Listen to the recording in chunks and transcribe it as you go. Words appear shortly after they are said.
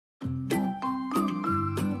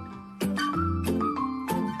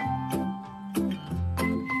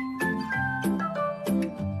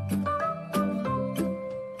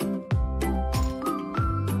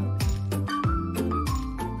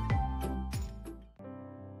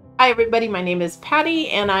Hi everybody, my name is Patty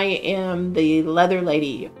and I am the leather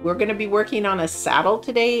lady. We're going to be working on a saddle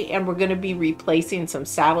today and we're going to be replacing some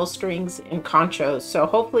saddle strings and conchos. So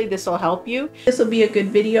hopefully this will help you. This will be a good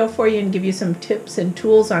video for you and give you some tips and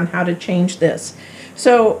tools on how to change this.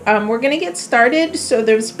 So we're going to get started. So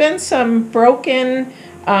there's been some broken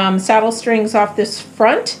saddle strings off this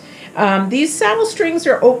front. These saddle strings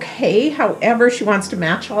are okay, however, she wants to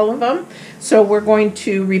match all of them. So we're going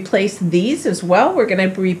to replace these as well. We're going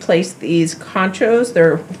to replace these conchos.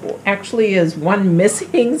 There actually is one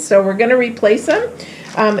missing, so we're going to replace them.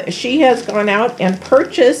 She has gone out and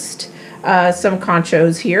purchased some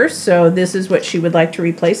conchos here, so this is what she would like to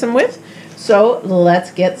replace them with. So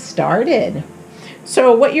let's get started.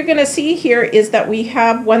 So what you're going to see here is that we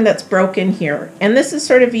have one that's broken here, and this is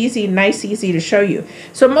sort of easy to show you.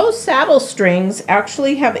 So most saddle strings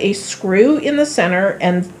actually have a screw in the center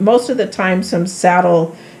and most of the time some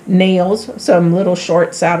saddle nails, some little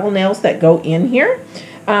short saddle nails that go in here.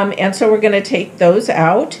 And so we're going to take those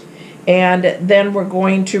out and then we're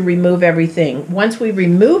going to remove everything. Once we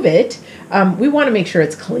remove it, we want to make sure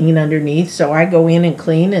it's clean underneath, so I go in and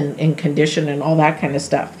clean and condition and all that kind of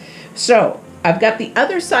stuff. So I've got the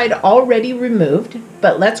other side already removed,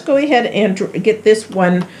 but let's go ahead and get this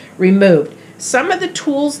one removed. Some of the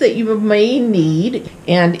tools that you may need,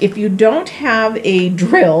 and if you don't have a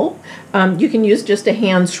drill, you can use just a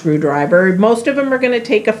hand screwdriver. Most of them are going to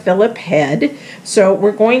take a Phillip head. So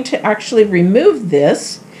we're going to actually remove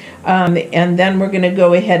this, and then we're going to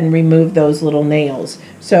go ahead and remove those little nails.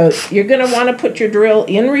 So you're going to want to put your drill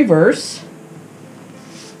in reverse.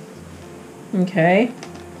 Okay.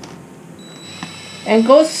 And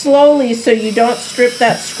go slowly so you don't strip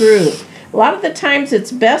that screw. A lot of the times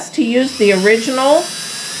it's best to use the original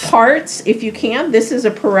parts if you can. This is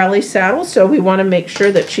a Pirelli saddle, so we want to make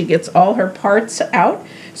sure that she gets all her parts out.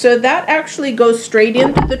 So that actually goes straight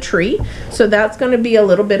into the tree. So that's going to be a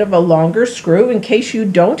little bit of a longer screw. In case you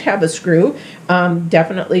don't have a screw,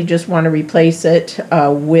 definitely just want to replace it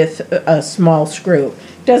with a small screw.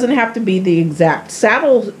 Doesn't have to be the exact.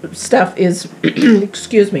 Saddle stuff is,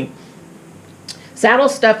 excuse me. Saddle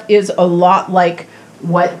stuff is a lot like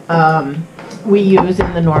what we use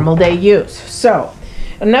in the normal day use. So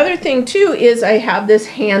another thing too is I have this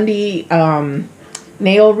handy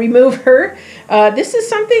nail remover. This is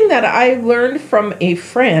something that I learned from a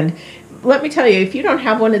friend. Let me tell you, if you don't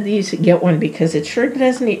have one of these, get one, because it sure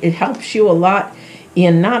doesn't. It helps you a lot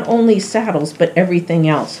in not only saddles but everything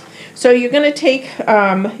else. So you're going to take,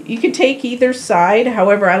 you can take either side.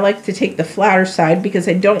 However, I like to take the flatter side because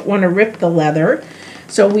I don't want to rip the leather.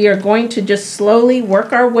 So we are going to just slowly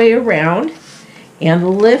work our way around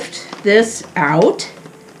and lift this out.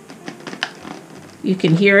 You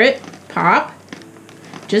can hear it pop.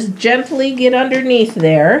 Just gently get underneath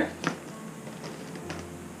there.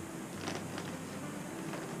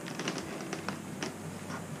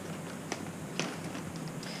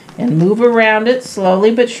 And move around it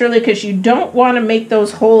slowly but surely, because you don't want to make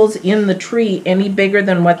those holes in the tree any bigger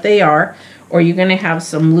than what they are, or you're going to have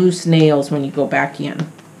some loose nails when you go back in.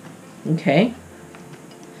 Okay?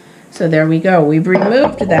 So there we go. We've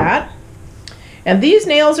removed that. And these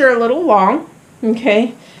nails are a little long.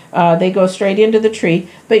 Okay? They go straight into the tree.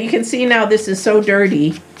 But you can see now this is so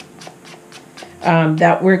dirty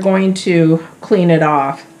that we're going to clean it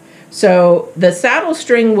off. So the saddle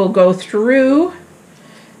string will go through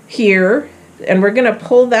here, and we're going to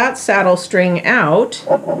pull that saddle string out,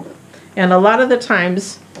 and a lot of the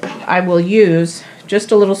times I will use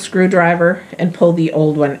just a little screwdriver and pull the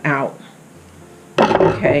old one out.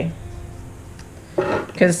 Okay,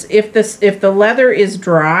 because if the leather is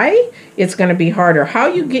dry, it's going to be harder. How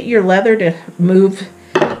you get your leather to move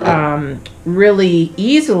really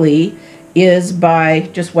easily is by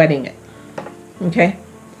just wetting it. Okay.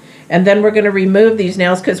 And then we're going to remove these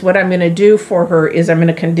nails, because what I'm going to do for her is I'm going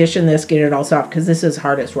to condition this, get it all soft, because this is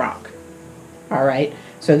hard as rock. All right.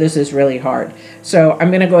 So this is really hard. So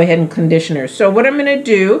I'm going to go ahead and condition her. So what I'm going to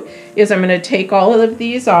do is I'm going to take all of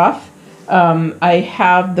these off. I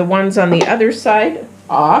have the ones on the other side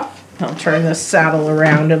off. I'll turn this saddle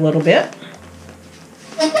around a little bit.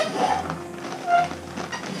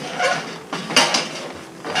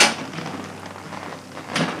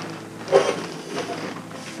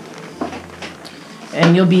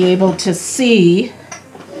 And you'll be able to see,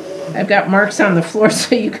 I've got marks on the floor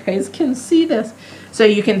so you guys can see this. So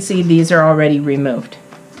you can see these are already removed.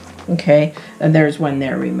 Okay, and there's one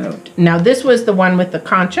there removed. Now this was the one with the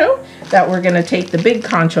concho that we're going to take the big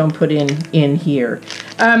concho and put in here.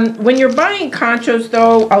 When you're buying conchos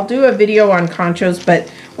though, I'll do a video on conchos,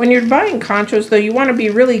 but When you're buying conchos, though, you want to be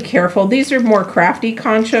really careful. These are more crafty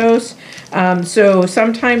conchos. So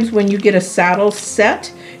sometimes when you get a saddle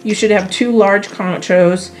set, you should have 2 large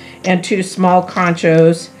conchos and 2 small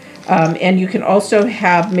conchos. And you can also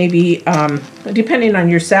have maybe, depending on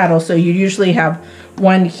your saddle, so you usually have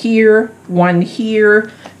one here,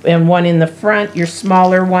 and one in the front, your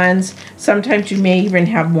smaller ones. Sometimes you may even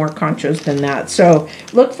have more conchos than that. So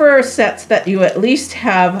look for sets that you at least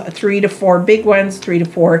have 3 to 4 big ones, 3 to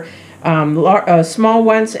 4 small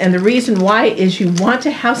ones. And the reason why is you want to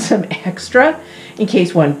have some extra in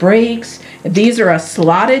case one breaks. These are a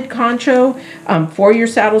slotted concho for your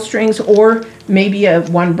saddle strings, or maybe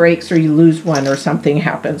one breaks or you lose one or something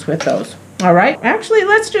happens with those. All right, actually,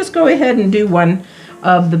 let's just go ahead and do one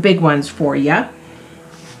of the big ones for you.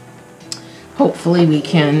 Hopefully we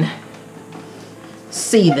can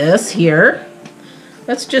see this here.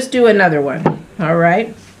 Let's just do another one. All right,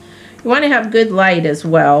 you want to have good light as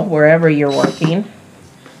well wherever you're working,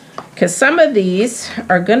 because some of these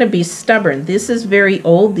are going to be stubborn. This is very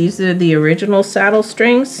old. These are the original saddle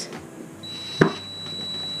strings.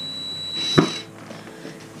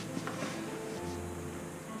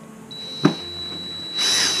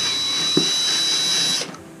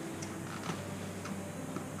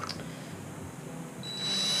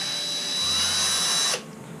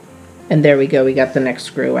 And there we go, we got the next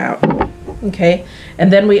screw out. Okay,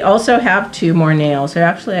 and then we also have 2 more nails.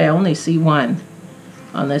 Actually, I only see 1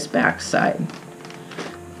 on this back side.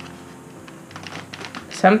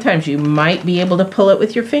 Sometimes you might be able to pull it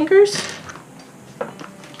with your fingers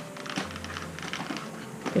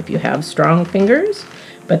if you have strong fingers,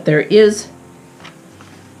 but there is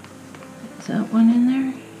that one in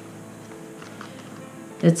there?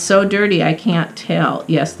 It's so dirty I can't tell.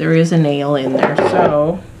 Yes, there is a nail in there.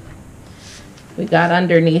 So we got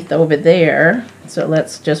underneath over there, so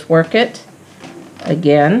let's just work it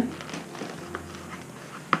again.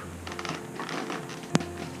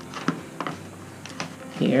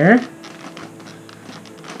 Here.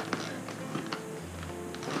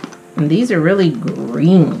 And these are really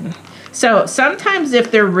green. So sometimes if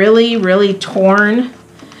they're really, really torn,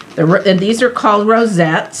 and these are called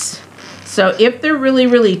rosettes. So if they're really,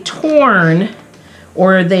 really torn,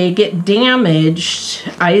 or they get damaged,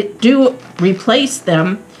 I do replace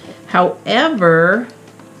them. However,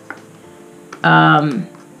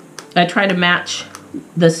 I try to match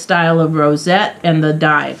the style of rosette and the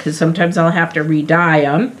dye, because sometimes I'll have to re-dye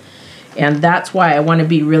them, and that's why I want to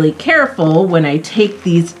be really careful when I take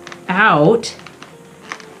these out,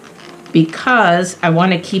 because I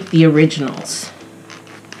want to keep the originals.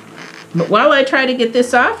 But while I try to get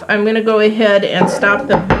this off, I'm going to go ahead and stop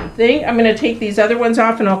the thing. I'm going to take these other ones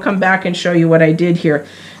off and I'll come back and show you what I did here.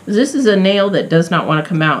 This is a nail that does not want to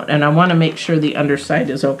come out, and I want to make sure the underside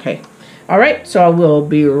is okay. All right, so I will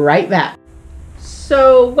be right back.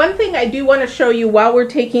 So one thing I do want to show you while we're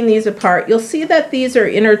taking these apart, you'll see that these are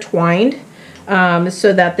intertwined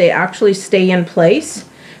so that they actually stay in place.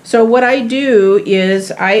 So what I do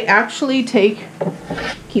is I actually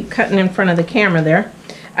keep cutting in front of the camera there.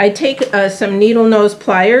 I take some needle nose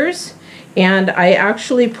pliers and I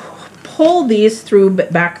actually pull these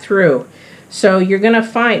back through. So you're going to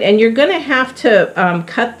find, and you're going to have to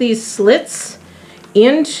cut these slits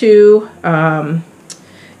into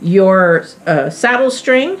your saddle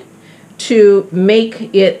string to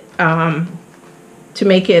make it actually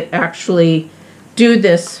do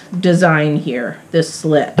this design here, this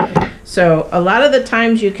slit. So a lot of the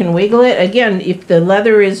times you can wiggle it. Again, if the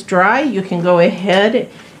leather is dry, you can go ahead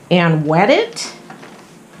and wet it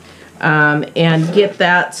and get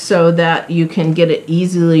that so that you can get it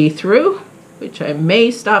easily through, which I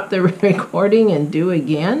may stop the recording and do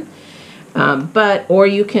again. Or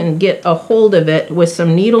you can get a hold of it with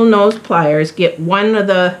some needle nose pliers, get one of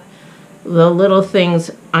the little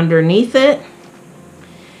things underneath it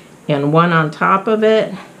and one on top of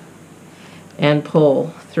it and pull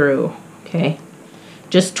through, okay?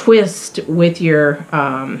 Just twist with your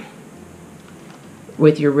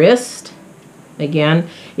wrist. Again,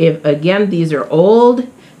 these are old,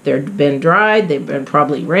 they've been dried, they've been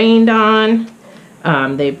probably rained on,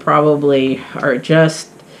 they probably are just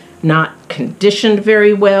not conditioned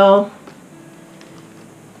very well.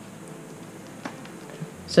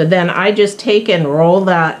 So then I just take and roll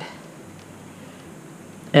that,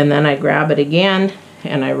 and then I grab it again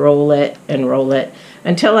and I roll it and roll it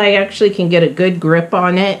until I actually can get a good grip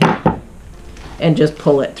on it and just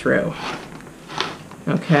pull it through.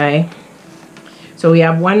 Okay, so we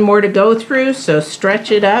have one more to go through, so stretch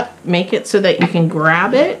it up, make it so that you can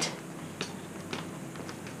grab it.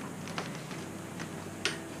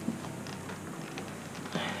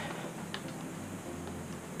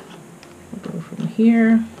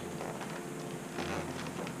 here.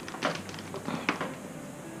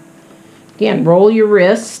 Again, roll your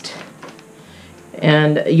wrist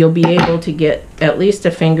and you'll be able to get at least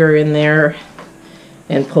a finger in there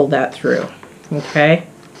and pull that through, okay?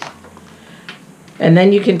 And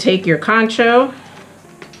then you can take your concho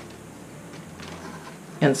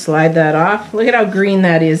and slide that off. Look at how green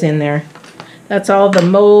that is in there. That's all the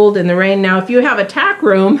mold and the rain. Now, if you have a tack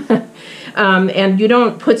room and you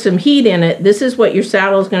don't put some heat in it, this is what your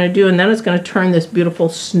saddle is going to do, and then it's going to turn this beautiful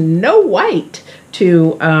snow white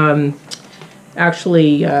to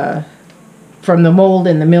actually from the mold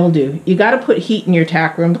and the mildew. You got to put heat in your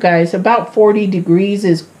tack room, guys. About 45 degrees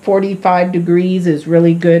is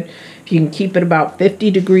really good. If you can keep it about 50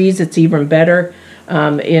 degrees, it's even better.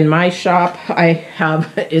 In my shop,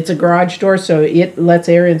 it's a garage door, so it lets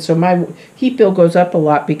air in. So my heat bill goes up a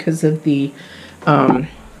lot because of the,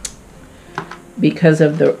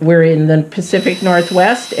 we're in the Pacific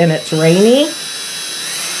Northwest and it's rainy.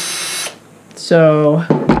 So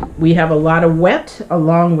we have a lot of wet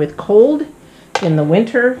along with cold in the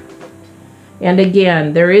winter. And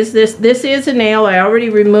again, this is a nail. I already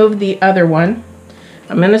removed the other one.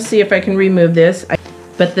 I'm going to see if I can remove this.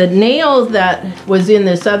 But the nail that was in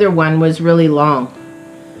this other one was really long.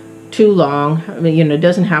 Too long. I mean, you know, it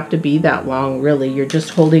doesn't have to be that long, really. You're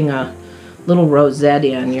just holding a little rosette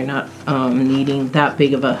in. You're not needing that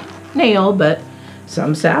big of a nail, but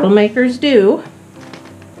some saddle makers do.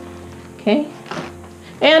 Okay.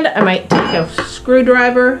 And I might take a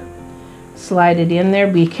screwdriver, slide it in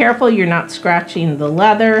there. Be careful you're not scratching the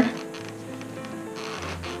leather.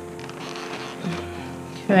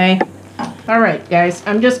 Okay. All right, guys,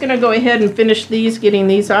 I'm just gonna go ahead and finish getting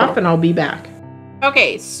these off, and I'll be back.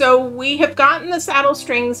 Okay, so we have gotten the saddle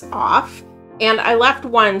strings off, and I left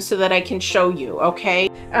one so that I can show you, okay?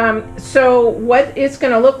 So what it's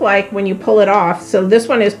gonna look like when you pull it off, so this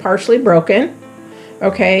one is partially broken,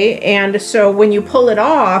 okay? And so when you pull it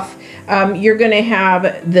off, you're gonna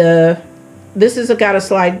have this has got a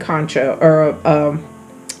slide concho, or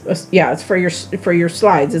yeah, it's for your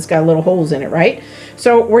slides. It's got little holes in it, right?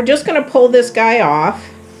 So we're just going to pull this guy off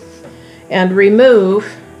and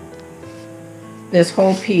remove this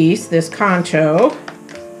whole piece, this concho.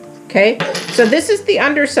 Okay, so this is the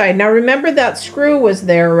underside. Now remember that screw was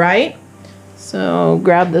there, right? So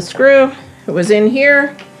grab the screw. It was in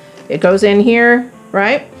here. It goes in here,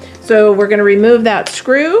 right? So we're going to remove that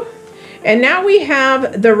screw. And now we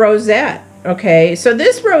have the rosette. Okay, so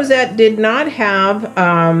this rosette did not have,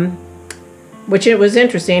 which it was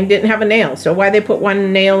interesting, didn't have a nail. So why they put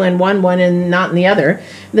one nail in one and not in the other?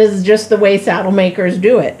 This is just the way saddle makers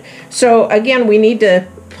do it. So again, we need to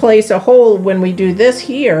place a hole when we do this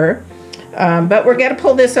here, but we're going to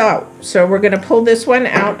pull this out. So we're going to pull this one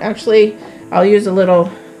out. Actually, I'll use a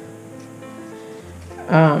little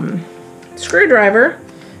screwdriver.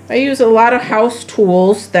 I use a lot of house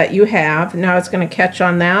tools that you have. Now it's going to catch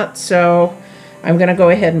on that, so I'm going to go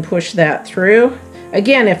ahead and push that through.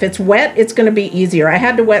 Again, if it's wet, it's going to be easier. I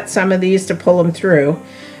had to wet some of these to pull them through.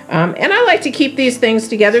 And I like to keep these things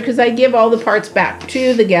together because I give all the parts back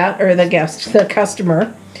to the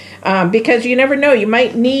customer. Because you never know, you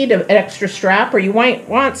might need an extra strap, or you might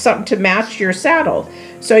want something to match your saddle.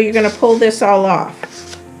 So you're going to pull this all off.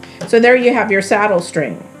 So there you have your saddle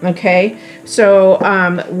string, okay? So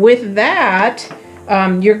with that,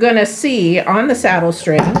 you're going to see on the saddle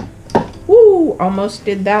string, woo, almost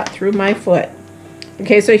did that through my foot.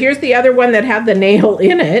 Okay, so here's the other one that had the nail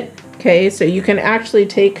in it. Okay, so you can actually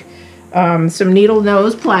take some needle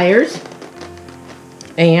nose pliers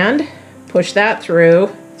and push that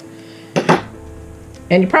through.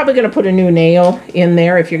 And you're probably going to put a new nail in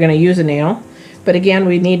there if you're going to use a nail. But again,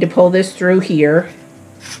 we need to pull this through here.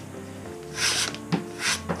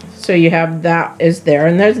 So you have that is there,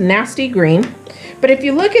 and there's nasty green. But if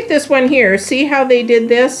you look at this one here, see how they did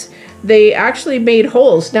this? They actually made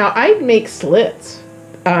holes. Now I make slits.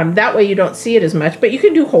 That way you don't see it as much, but you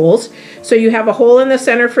can do holes. So you have a hole in the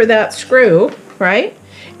center for that screw, right?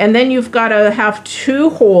 And then you've got to have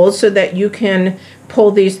two holes so that you can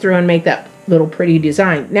pull these through and make that little pretty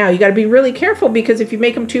design. Now you got to be really careful, because if you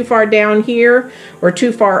make them too far down here or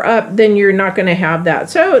too far up, then you're not going to have that.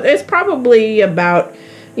 So it's probably about,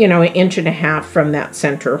 you know, 1.5 inches from that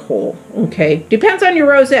center hole. Okay, depends on your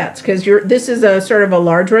rosettes, because this is a sort of a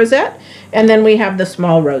large rosette, and then we have the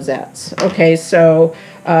small rosettes. Okay, so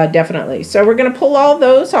definitely. So we're going to pull all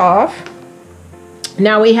those off.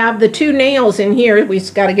 Now we have the two nails in here.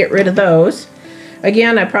 We've got to get rid of those.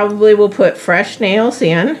 Again, I probably will put fresh nails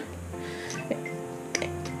in.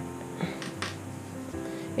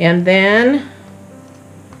 And then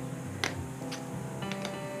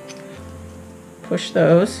push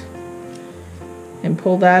those and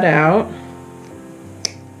pull that out.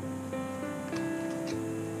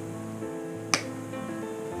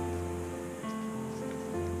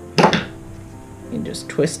 You just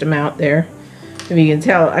twist them out there. If you can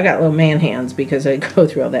tell, I got little man hands because I go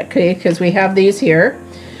through all that. Okay, because we have these here.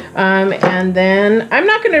 And then I'm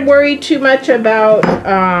not going to worry too much about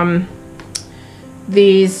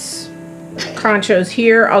these conchos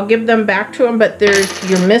here. I'll give them back to them, but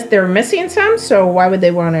they're missing some, so why would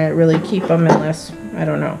they want to really keep them unless, I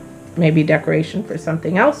don't know, maybe decoration for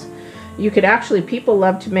something else. You could actually, people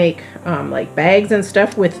love to make like bags and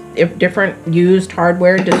stuff with different used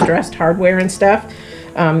hardware, distressed hardware and stuff.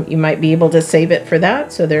 You might be able to save it for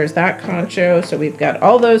that. So there's that concho. So we've got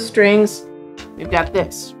all those strings. We've got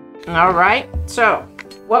this. All right. So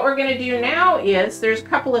what we're going to do now is there's a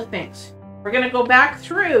couple of things. We're going to go back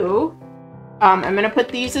through. I'm going to put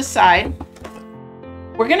these aside.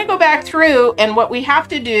 We're going to go back through, and what we have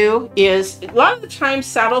to do is, a lot of the time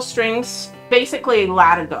saddle strings basically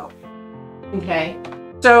latigo. Okay,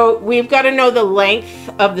 so we've got to know the length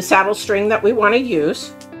of the saddle string that we want to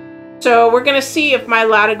use. So we're going to see if my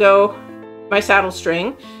latigo, my saddle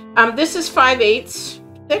string, this is 5/8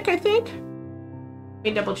 thick, I think. Let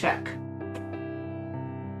me double check.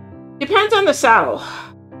 Depends on the saddle.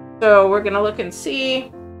 So we're going to look and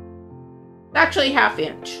see. Actually 1/2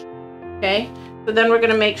 inch. Okay, so then we're going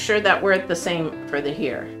to make sure that we're at the same for the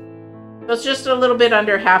here. So it's just a little bit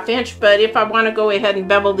under 1/2 inch, but if I want to go ahead and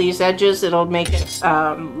bevel these edges, it'll make it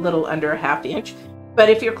little under 1/2 inch. But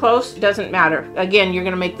if you're close, it doesn't matter. Again, you're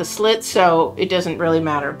going to make the slit, so it doesn't really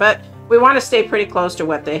matter. But we want to stay pretty close to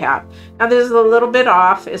what they have. Now this is a little bit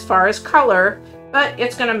off as far as color, but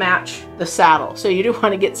it's going to match the saddle. So you do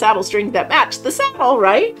want to get saddle strings that match the saddle,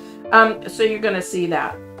 right? So you're going to see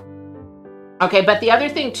that. Okay, but the other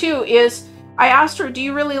thing too is, I asked her, do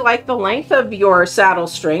you really like the length of your saddle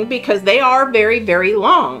string? Because they are very, very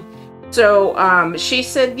long. So she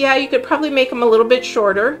said, yeah, you could probably make them a little bit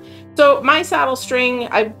shorter. So my saddle string,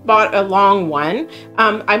 I bought a long one.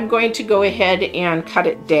 I'm going to go ahead and cut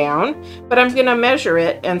it down, but I'm going to measure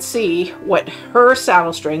it and see what her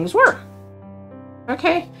saddle strings were.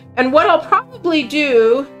 Okay, and what I'll probably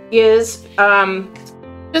do is,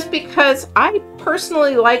 just because I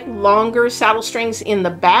personally like longer saddle strings in the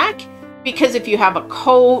back, because if you have a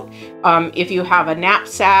coat, if you have a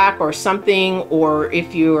knapsack or something, or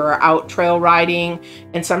if you are out trail riding,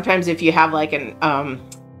 and sometimes if you have like an,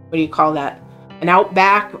 what do you call that? An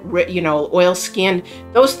outback, you know, oil skinned,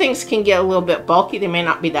 those things can get a little bit bulky. They may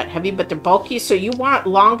not be that heavy, but they're bulky. So you want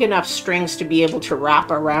long enough strings to be able to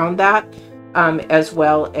wrap around that, as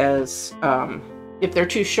well as, if they're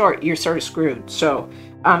too short, you're sort of screwed. So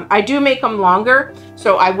I do make them longer,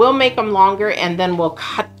 so I will make them longer, and then we'll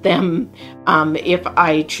cut them if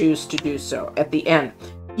I choose to do so at the end.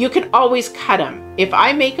 You can always cut them. If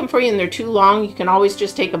I make them for you and they're too long, you can always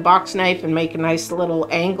just take a box knife and make a nice little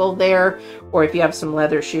angle there, or if you have some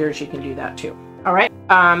leather shears, you can do that too. All right,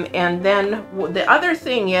 and then the other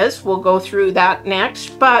thing is, we'll go through that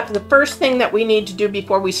next, but the first thing that we need to do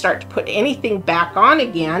before we start to put anything back on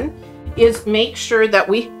again is make sure that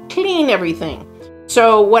we clean everything.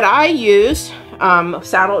 So what I use,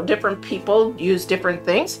 saddle, different people use different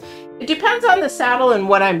things. It depends on the saddle and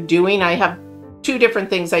what I'm doing. I have 2 different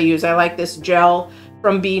things I use. I like this gel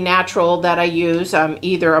from Be Natural that I use,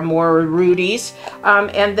 either a more Rudy's,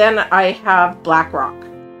 and then I have Black Rock.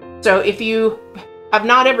 So if you have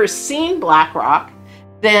not ever seen Black Rock,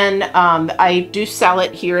 then I do sell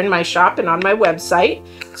it here in my shop and on my website.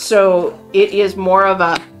 So it is more of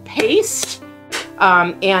a paste,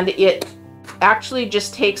 and it actually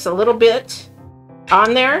just takes a little bit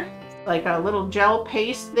on there, like a little gel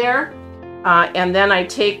paste there, and then I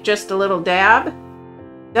take just a little dab.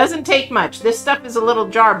 Doesn't take much. This stuff is a little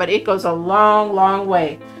jar, but it goes a long, long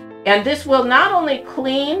way. And this will not only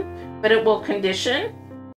clean, but it will condition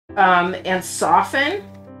and soften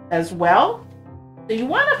as well. So you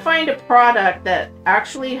want to find a product that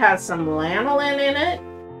actually has some lanolin in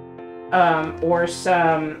it, or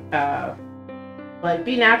some like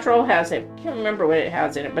Be Natural has it. I can't remember what it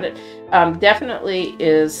has in it, but it definitely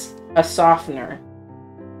is a softener.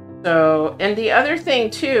 So, and the other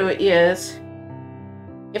thing too is,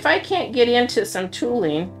 if I can't get into some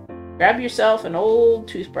tooling, grab yourself an old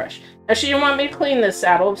toothbrush. Now she didn't want me to clean this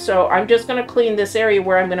saddle, so I'm just going to clean this area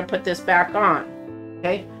where I'm going to put this back on.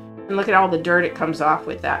 Okay, and look at all the dirt it comes off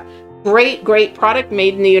with that. Great, great product,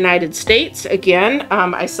 made in the United States. Again,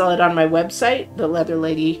 I sell it on my website, the Leather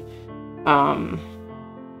Lady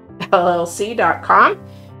LLC.com.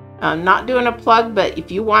 I'm not doing a plug, but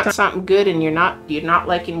if you want something good and you're not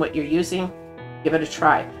liking what you're using, give it a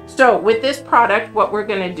try. So with this product, what we're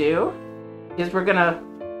gonna do is we're gonna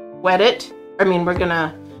wet it. I mean, we're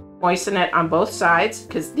gonna moisten it on both sides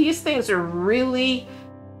because these things are really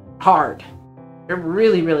hard. They're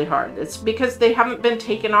really, really hard. It's because they haven't been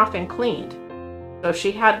taken off and cleaned. So if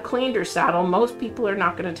she had cleaned her saddle, most people are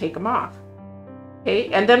not gonna take them off. Okay,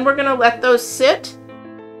 and then we're gonna let those sit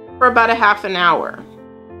for about a half an hour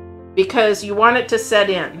because you want it to set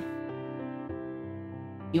in.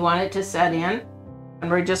 You want it to set in,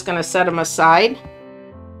 and we're just gonna set them aside,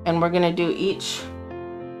 and we're gonna do each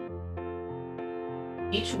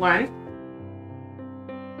one.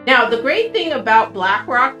 Now, the great thing about Black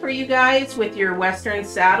Rock for you guys with your Western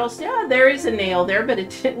saddles, yeah, there is a nail there, but it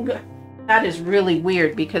didn't go. That is really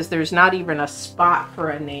weird because there's not even a spot for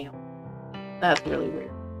a nail. That's really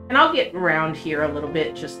weird. And I'll get around here a little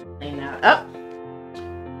bit just to clean that up.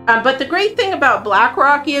 But the great thing about Black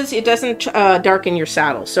Rock is it doesn't darken your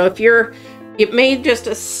saddle. So if it may just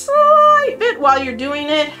a slight bit while you're doing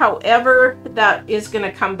it, however, that is going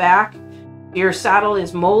to come back. Your saddle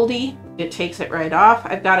is moldy, it takes it right off.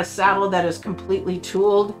 I've got a saddle that is completely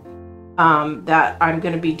tooled that I'm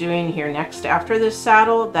going to be doing here next after this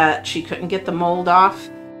saddle that she couldn't get the mold off.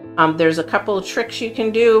 There's a couple of tricks you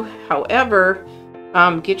can do. However,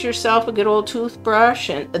 get yourself a good old toothbrush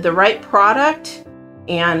and the right product,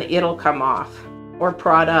 and it'll come off, or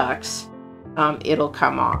products, it'll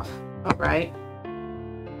come off. All right.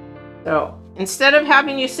 So instead of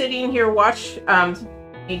having you sitting here watch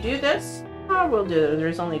me do this, we'll do.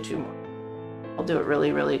 There's only 2 more. I'll do it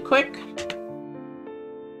really, really quick.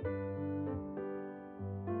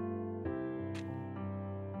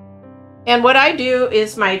 And what I do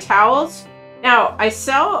is my towels. Now I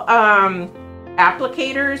sell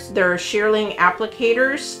applicators. They're shearling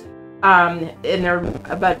applicators. And they're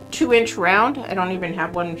about 2-inch round. I don't even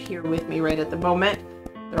have one here with me right at the moment.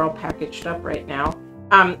 They're all packaged up right now.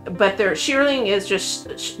 But their shearling is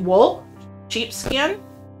just wool, sheepskin,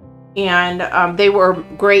 and they were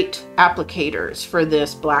great applicators for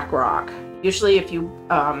this Black Rock. Usually if you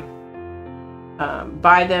buy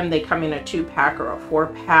them, they come in a 2-pack or a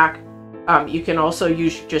 4-pack. You can also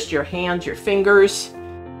use just your hands, your fingers.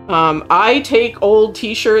 I take old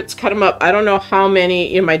t-shirts, cut them up. I don't know how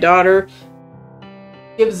many. My daughter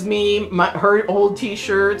gives me her old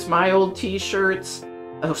t-shirts, my old t-shirts,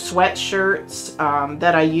 sweatshirts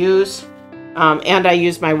that I use. And I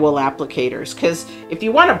use my wool applicators because if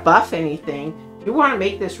you want to buff anything, if you want to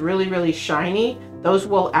make this really, really shiny, those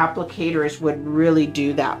wool applicators would really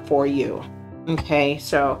do that for you. Okay,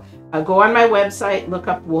 so go on my website, look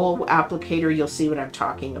up wool applicator, you'll see what I'm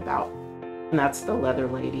talking about. And that's the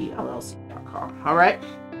leatherladyllc.com. All right.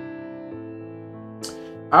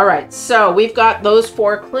 All right, so we've got those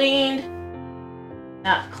 4 cleaned.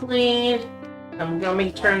 Not cleaned. I'm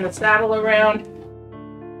going to turn the saddle around.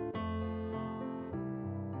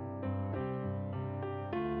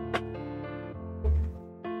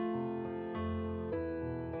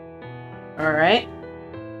 All right.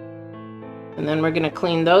 And then we're going to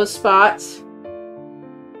clean those spots.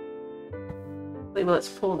 Let's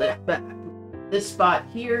pull that back. This spot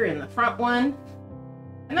here in the front one.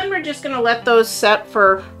 And then we're just going to let those set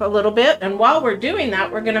for a little bit. And while we're doing that,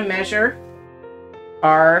 we're going to measure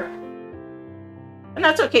our, and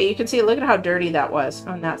that's okay. You can see, look at how dirty that was.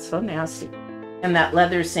 Oh, that's so nasty. And that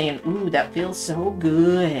leather's saying, ooh, that feels so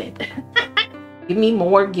good. Give me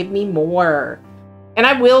more, give me more. And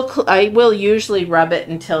I will usually rub it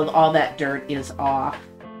until all that dirt is off.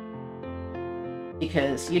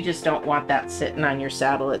 Because you just don't want that sitting on your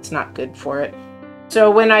saddle. It's not good for it. So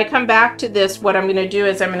when I come back to this, what I'm going to do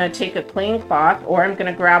is I'm going to take a clean cloth, or I'm going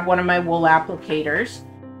to grab one of my wool applicators,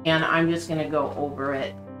 and I'm just going to go over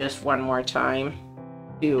it just one more time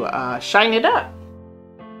to shine it up.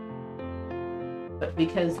 But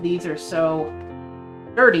because these are so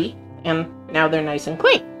dirty, and now they're nice and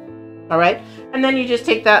clean. All right, and then you just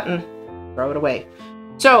take that and throw it away.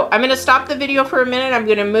 So I'm going to stop the video for a minute. I'm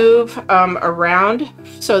going to move around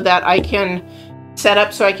so that I can set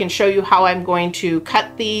up so I can show you how I'm going to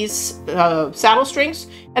cut these saddle strings,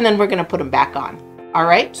 and then we're going to put them back on. All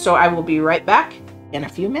right, so I will be right back in a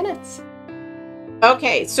few minutes.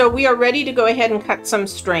 Okay, so we are ready to go ahead and cut some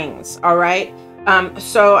strings. All right,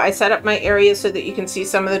 so I set up my area so that you can see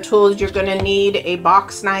some of the tools. You're going to need a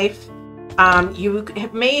box knife. You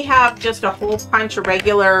may have just a hole punch, a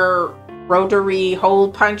regular rotary hole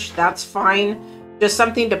punch, that's fine. Just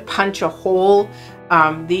something to punch a hole.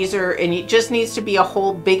 And it just needs to be a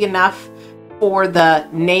hole big enough for the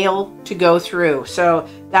nail to go through. So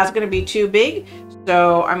that's going to be too big.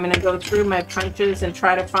 So I'm going to go through my punches and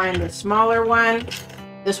try to find the smaller one.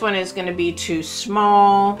 This one is going to be too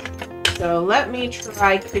small. So let me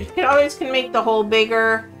try. You can always make the hole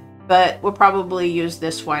bigger, but we'll probably use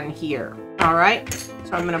this one here. All right.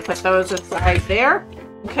 So I'm going to put those aside there.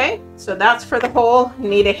 Okay. So that's for the hole. You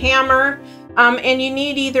need a hammer. And you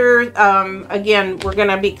need either, again, we're going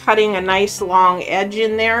to be cutting a nice long edge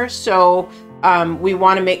in there. So we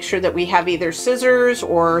want to make sure that we have either scissors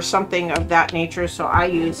or something of that nature. So I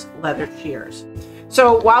use leather shears.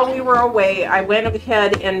 So while we were away, I went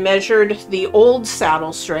ahead and measured the old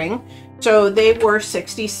saddle string. So they were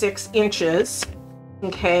 66 inches.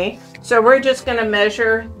 Okay. So we're just going to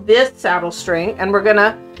measure this saddle string and we're going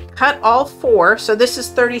to cut all four. So this is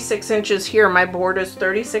 36 inches here. My board is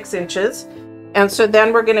 36 inches. And so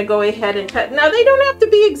then we're going to go ahead and cut. Now they don't have to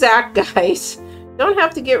be exact, guys. Don't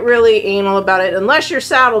have to get really anal about it unless you're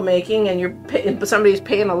saddle making and somebody's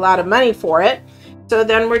paying a lot of money for it. So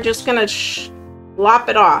then we're just going to lop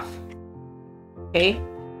it off. Okay.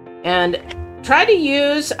 And try to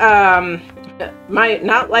use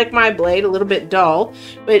not like my blade, a little bit dull,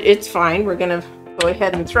 but it's fine. We're going to go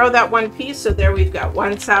ahead and throw that one piece. So there we've got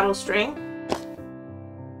one saddle string.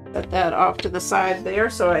 Set that off to the side there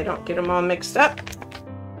so I don't get them all mixed up.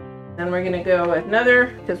 And we're going to go another,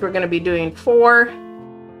 because we're going to be doing 4.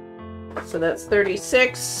 So that's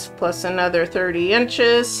 36 plus another 30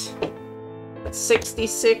 inches. That's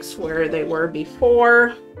 66 where they were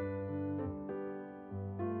before.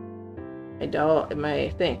 My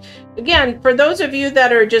thing. Again, for those of you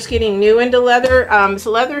that are just getting new into leather,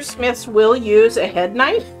 so leathersmiths will use a head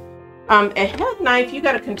knife. A head knife, you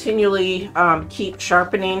got to continually keep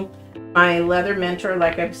sharpening. My leather mentor,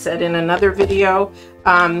 like I've said in another video,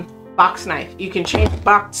 box knife. You can change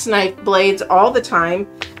box knife blades all the time,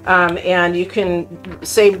 and you can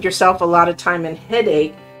save yourself a lot of time and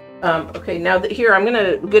headache. Okay, now here,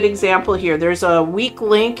 good example here. There's a weak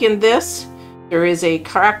link in this. There is a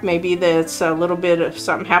crack, maybe that's a little bit of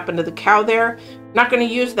something happened to the cow there. I'm not going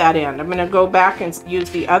to use that end. I'm going to go back and use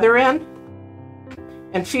the other end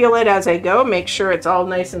and feel it as I go. Make sure it's all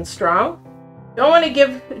nice and strong. Don't want to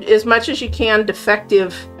give as much as you can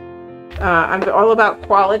defective. I'm all about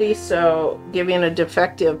quality, so giving a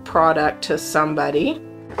defective product to somebody.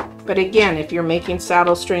 But again, if you're making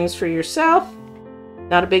saddle strings for yourself,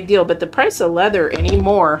 not a big deal. But the price of leather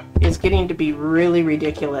anymore is getting to be really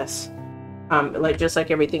ridiculous. Just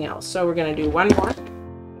like everything else. So we're going to do one more.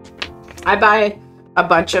 I buy a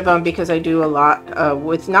bunch of them because I do a lot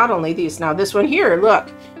with not only these. Now this one here,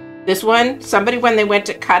 look, this one, somebody when they went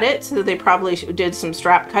to cut it, so they probably did some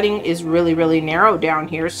strap cutting, is really, really narrow down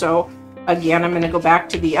here. So again, I'm going to go back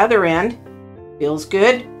to the other end. Feels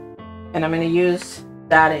good. And I'm going to use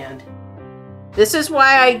that end. This is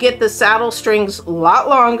why I get the saddle strings a lot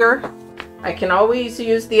longer. I can always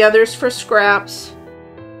use the others for scraps,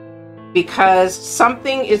 because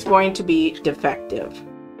something is going to be defective.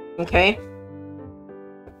 Okay,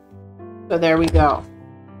 so there we go.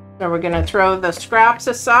 So we're going to throw the scraps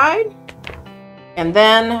aside, and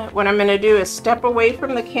then what I'm going to do is step away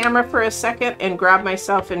from the camera for a second and grab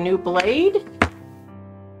myself a new blade.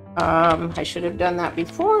 I should have done that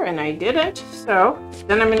before and I didn't. So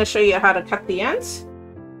then I'm going to show you how to cut the ends.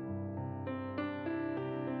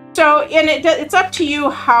 So, and it's up to you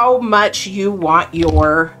how much you want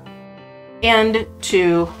your end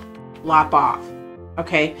to lop off.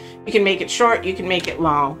 Okay, you can make it short, you can make it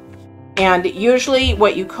long. And usually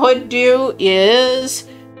what you could do is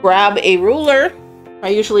grab a ruler. I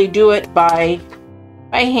usually do it by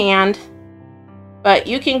hand, but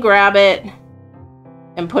you can grab it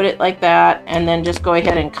and put it like that and then just go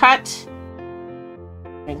ahead and cut.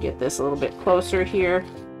 And get this a little bit closer here.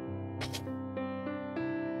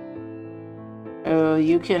 So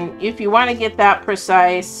you can, if you want to get that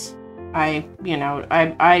precise, I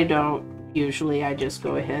don't usually, I just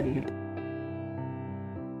go ahead and,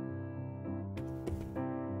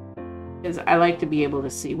 because I like to be able to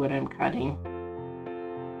see what I'm cutting.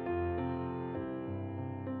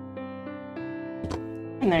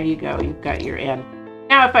 And there you go, you've got your end.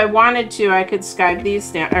 Now if I wanted to, I could skive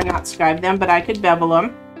these down, or not skive them, but I could bevel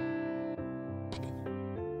them.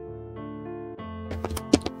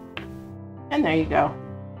 And there you go.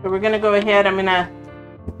 So we're going to go ahead, I'm going to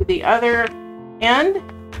do the other end.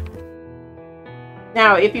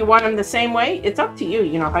 Now, if you want them the same way, it's up to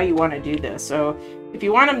you, how you want to do this. So if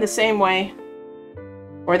you want them the same way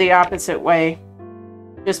or the opposite way,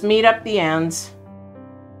 just meet up the ends.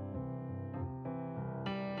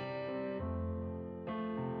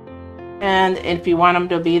 And if you want them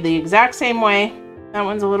to be the exact same way, that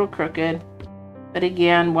one's a little crooked. But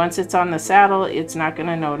again, once it's on the saddle, it's not going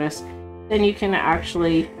to notice. Then you can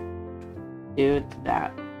actually do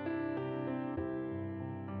that.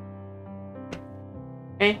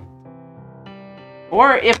 Okay,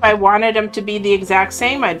 Or if I wanted them to be the exact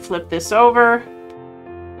same, I'd flip this over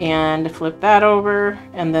and flip that over,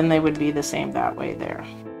 and then they would be the same that way there.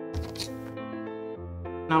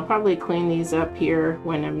 And I'll probably clean these up here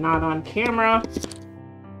when I'm not on camera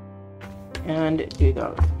and do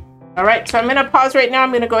those. All right, so I'm gonna pause right now.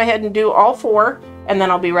 I'm gonna go ahead and do all 4, and then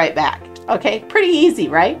I'll be right back. Okay, pretty easy,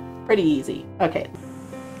 right? Pretty easy. Okay.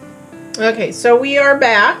 Okay, so we are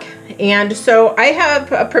back, and so I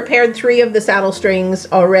have prepared 3 of the saddle strings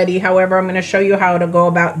already. However, I'm going to show you how to go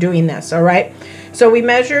about doing this. All right, so we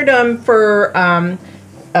measured them for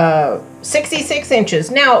 66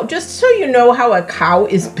 inches. Now, just so you know how a cow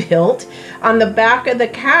is built, on the back of the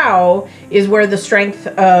cow is where the strength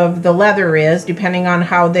of the leather is, depending on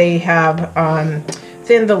how they have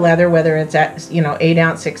thinned the leather, whether it's at, you know, 8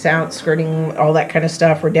 ounce, 6 ounce, skirting, all that kind of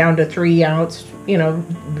stuff. We're down to 3 ounce, you know,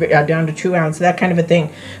 down to 2 ounce, that kind of a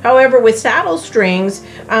thing. However, with saddle strings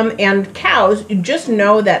and cows, you just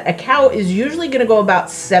know that a cow is usually going to go about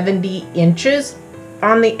 70 inches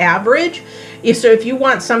on the average. So if you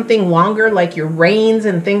want something longer, like your reins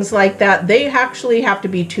and things like that, they actually have to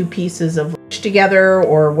be 2 pieces of together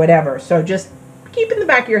or whatever. So just keep in the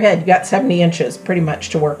back of your head, you got 70 inches pretty much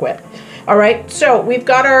to work with. All right, so we've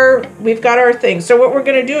got our thing. So what we're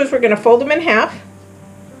going to do is we're going to fold them in half,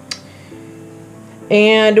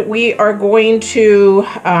 and we are going to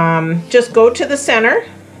just go to the center.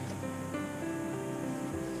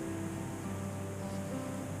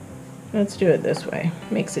 Let's do it this way,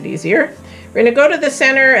 makes it easier. We're going to go to the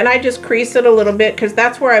center, and I just crease it a little bit because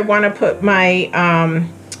that's where I want to put my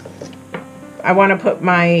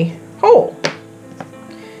hole.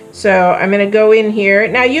 So I'm going to go in here.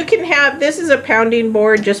 Now you can have, this is a pounding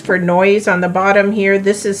board just for noise on the bottom here.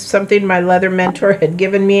 This is something my leather mentor had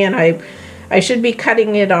given me, and I should be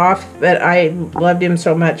cutting it off, but I loved him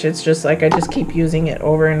so much. It's just like I just keep using it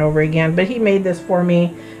over and over again. But he made this for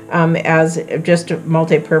me as just a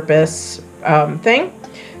multi-purpose thing.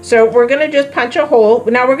 So we're going to just punch a hole.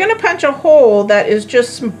 Now we're going to punch a hole that is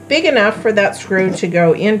just big enough for that screw to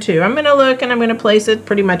go into. I'm going to look, and I'm going to place it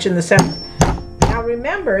pretty much in the center. Now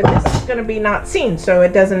remember, this is going to be not seen, so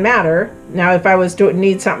it doesn't matter. Now if I was to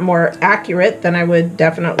need something more accurate, then I would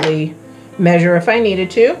definitely measure if I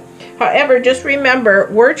needed to. However, just remember,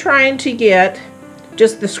 we're trying to get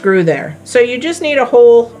just the screw there. So you just need a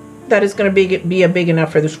hole that is going to be big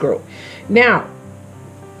enough for the screw. Now,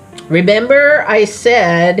 remember I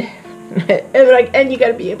said, and you got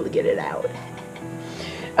to be able to get it out.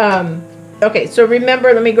 Okay, so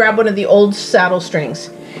remember, let me grab one of the old saddle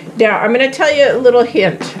strings. Now, I'm going to tell you a little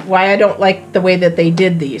hint why I don't like the way that they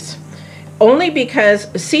did these. Only because,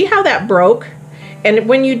 see how that broke? And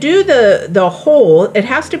when you do the hole, it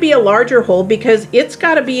has to be a larger hole because it's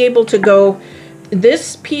got to be able to go,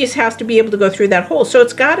 this piece has to be able to go through that hole. So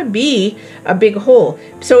it's got to be a big hole.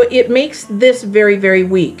 So it makes this very, very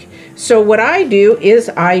weak. So what I do is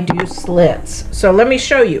I do slits. So let me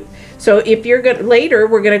show you. So if you're going to, later,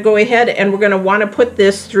 we're going to go ahead and we're going to want to put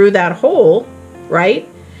this through that hole, right?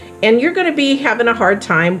 And you're going to be having a hard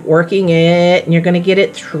time working it, and you're going to get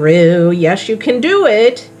it through. Yes, you can do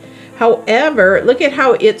it. However, look at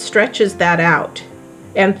how it stretches that out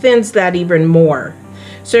and thins that even more.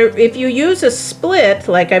 So if you use a split,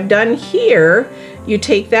 like I've done here, you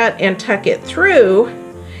take that and tuck it through,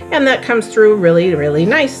 and that comes through really, really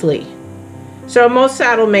nicely. So most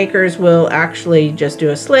saddle makers will actually just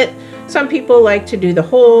do a slit. Some people like to do the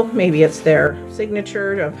hole. Maybe it's their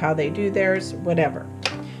signature of how they do theirs, whatever.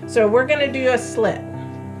 So we're going to do a slit.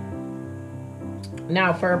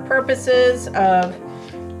 Now, for purposes of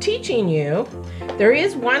teaching you, there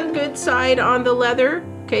is one good side on the leather.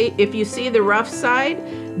 Okay, if you see the rough side,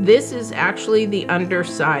 this is actually the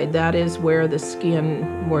underside. That is where the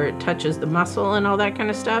skin, where it touches the muscle and all that kind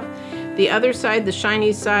of stuff. The other side, the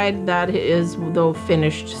shiny side, that is the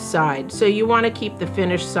finished side. So you want to keep the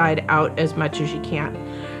finished side out as much as you can.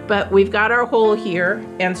 But we've got our hole here,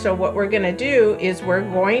 and so what we're going to do is we're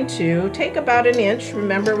going to take about 1 inch.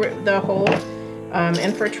 Remember the hole,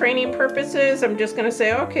 and for training purposes, I'm just going to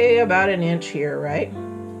say, okay, about 1 inch here, right?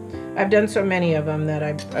 I've done so many of them that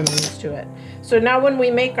I'm used to it. So now when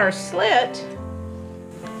we make our slit,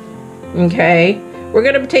 okay, we're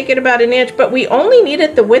going to take it about 1 inch, but we only need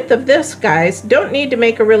it the width of this, guys. Don't need to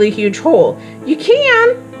make a really huge hole. You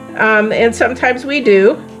can, and sometimes we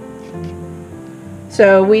do.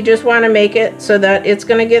 So we just want to make it so that it's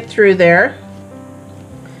going to get through there.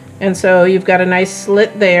 And so you've got a nice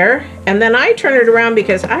slit there. And then I turn it around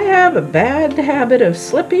because I have a bad habit of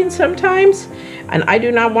slipping sometimes. And I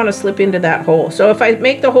do not want to slip into that hole. So if I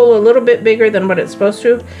make the hole a little bit bigger than what it's supposed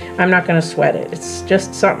to, I'm not going to sweat it. It's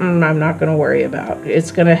just something I'm not going to worry about.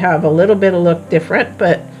 It's going to have a little bit of look different,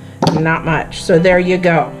 but not much. So there you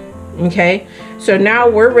go. Okay. So now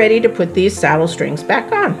we're ready to put these saddle strings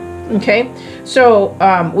back on. Okay, so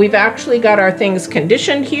we've actually got our things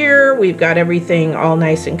conditioned here. We've got everything all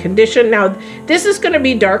nice and conditioned. Now, this is going to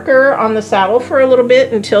be darker on the saddle for a little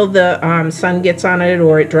bit until the sun gets on it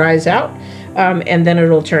or it dries out. And then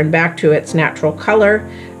it'll turn back to its natural color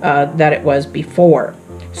that it was before.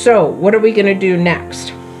 So what are we going to do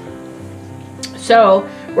next? So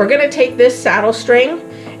we're going to take this saddle string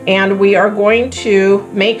and we are going to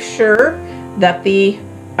make sure that the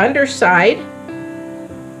underside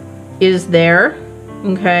is there,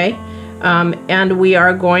 okay, and we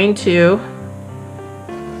are going to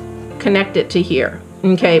connect it to here,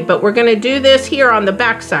 okay, but we're going to do this here on the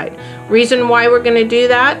back side. Reason why we're going to do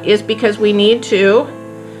that is because we need to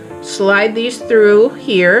slide these through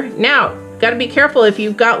here. Now, got to be careful. If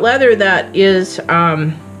you've got leather that is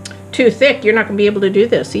too thick, you're not going to be able to do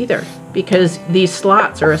this either, because these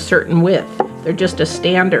slots are a certain width. They're just a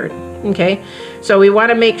standard, okay, so we want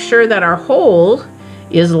to make sure that our hole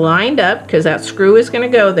is lined up because that screw is going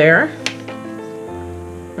to go there.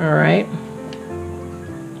 All right.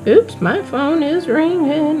 Oops, my phone is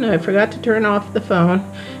ringing. I forgot to turn off the phone.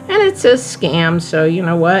 And it says scam, so you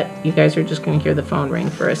know what? You guys are just going to hear the phone ring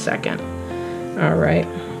for a second. All right.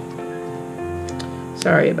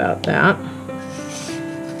 Sorry about that.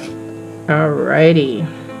 All righty.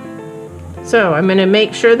 So I'm going to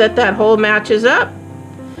make sure that that hole matches up.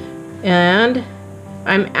 And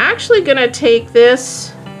I'm actually going to take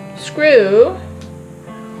this screw.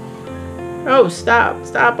 Oh,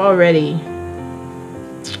 stop already.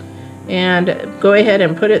 And go ahead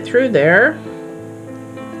and put it through there.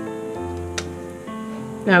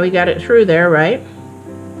 Now we got it through there, right?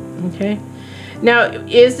 Okay. Now,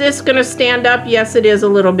 is this going to stand up? Yes, it is a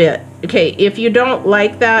little bit. Okay, if you don't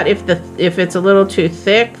like that, if it's a little too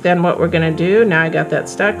thick, then what we're going to do, now I got that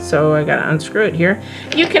stuck, so I got to unscrew it here.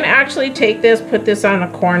 You can actually take this, put this on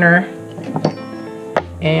a corner,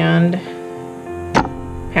 and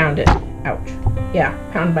pound it. Ouch. Yeah,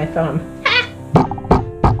 pound my thumb.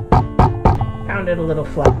 Pound it a little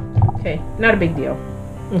flat. Okay, not a big deal.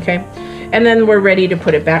 Okay, and then we're ready to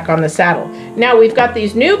put it back on the saddle. Now we've got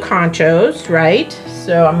these new conchos, right?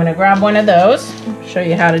 So I'm gonna grab one of those, show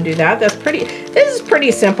you how to do that. This is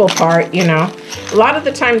pretty simple part, you know. A lot of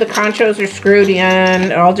the time the conchos are screwed in.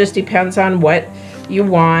 It all just depends on what you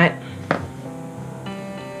want.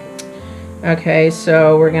 Okay,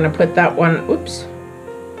 so we're gonna put that one, oops,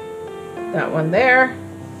 that one there.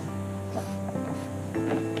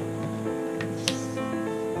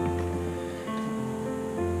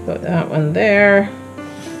 Put that one there.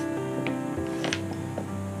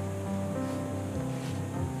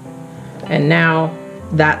 And now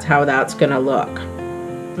that's how that's gonna look.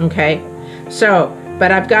 Okay, so,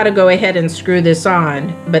 but I've got to go ahead and screw this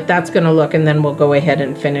on, but that's gonna look, and then we'll go ahead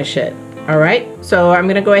and finish it. All right, so I'm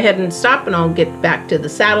gonna go ahead and stop, and I'll get back to the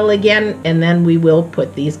saddle again, and then we will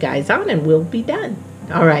put these guys on and we'll be done.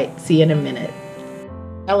 All right, see you in a minute.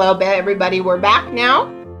 Hello everybody, we're back now,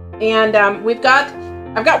 and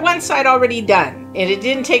I've got one side already done, and it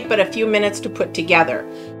didn't take but a few minutes to put together.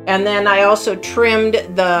 And then I also trimmed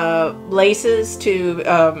the laces to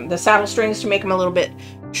the saddle strings to make them a little bit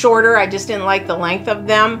shorter. I just didn't like the length of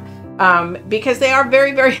them because they are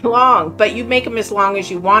very, very long, but you make them as long as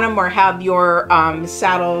you want them, or have your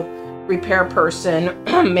saddle repair person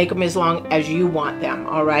make them as long as you want them.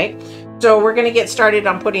 All right, so we're going to get started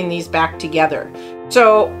on putting these back together.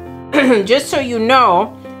 So just so you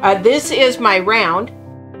know, this is my round.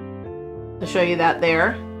 I'll show you that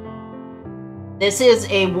there. This is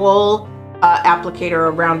a wool applicator, a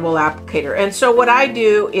round wool applicator. And so what I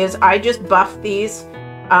do is I just buff these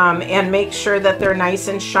and make sure that they're nice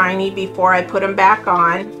and shiny before I put them back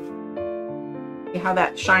on. See how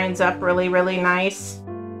that shines up really, really nice?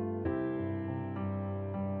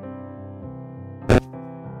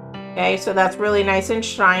 Okay, so that's really nice and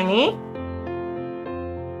shiny.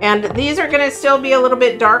 And these are going to still be a little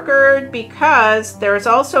bit darker because there's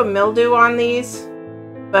also mildew on these.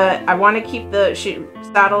 But I want to keep the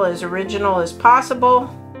saddle as original as possible.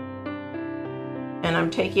 And I'm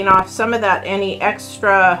taking off some of that, any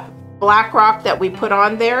extra black rock that we put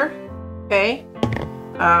on there. Okay.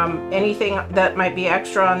 Anything that might be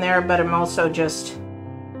extra on there, but I'm also just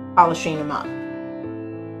polishing them up.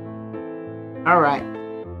 All right.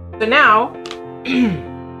 So now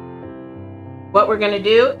what we're going to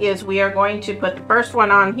do is we are going to put the first one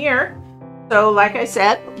on here. So like I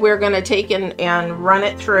said, we're going to take and run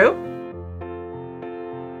it through.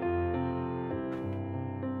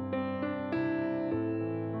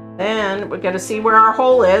 Then we're going to see where our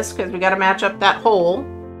hole is, because we got to match up that hole.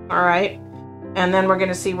 All right. And then we're going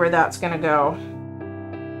to see where that's going to go.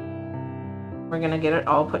 We're going to get it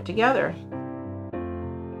all put together.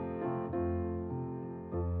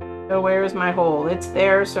 So where is my hole? It's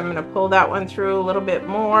there. So I'm going to pull that one through a little bit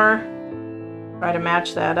more. Try to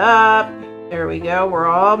match that up. There we go. We're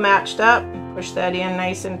all matched up. Push that in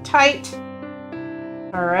nice and tight.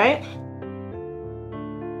 All right.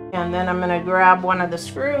 And then I'm going to grab one of the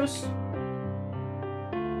screws.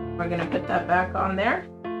 We're going to put that back on there.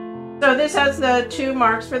 So this has the 2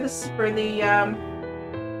 marks for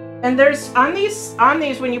and there's on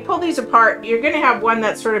these when you pull these apart, you're going to have one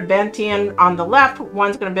that's sort of bent in on the left,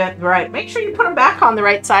 one's going to bend right. Make sure you put them back on the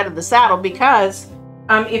right side of the saddle, because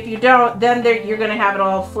if you don't, then you're going to have it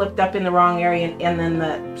all flipped up in the wrong area, and then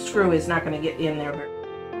the screw is not going to get in there.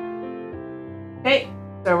 Okay,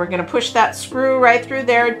 so we're going to push that screw right through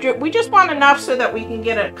there. We just want enough so that we can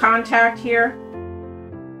get a contact here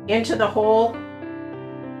into the hole.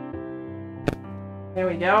 There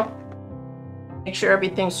we go. Make sure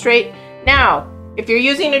everything's straight. Now, if you're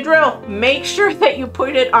using a drill, make sure that you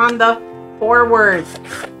put it on the forward.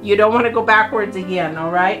 You don't want to go backwards again, all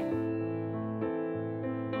right?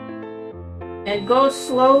 And go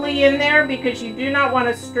slowly in there, because you do not want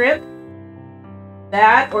to strip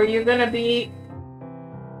that, or you're going to be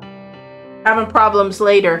having problems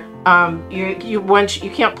later. You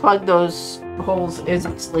can't plug those holes as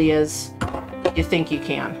easily as you think you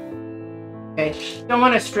can. Okay, you don't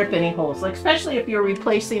want to strip any holes, like especially if you're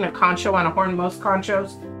replacing a concho on a horn. Most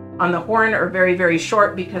conchos on the horn are very, very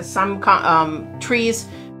short, because some trees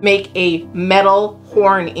make a metal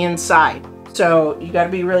horn inside. So you got to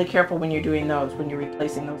be really careful when you're doing those, when you're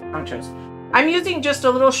replacing those conchos. I'm using just a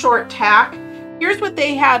little short tack. Here's what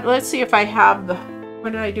they had. Let's see if I have the,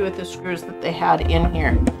 what did I do with the screws that they had in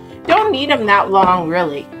here? Don't need them that long,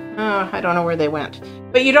 really. I don't know where they went,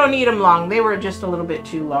 but you don't need them long. They were just a little bit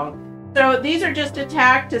too long. So these are just a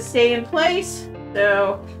tack to stay in place.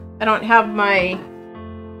 So I don't have my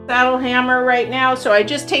saddle hammer right now, so I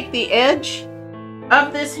just take the edge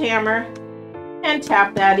of this hammer and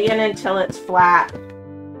tap that in until it's flat.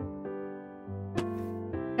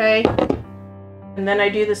 Okay, and then I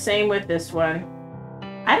do the same with this one.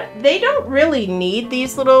 They don't really need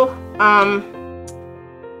these little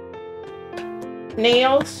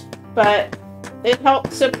nails, but it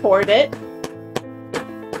helps support it.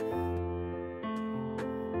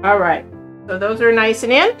 All right, so those are nice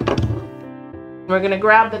and in. We're gonna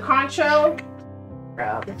grab the concho.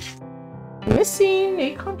 Missing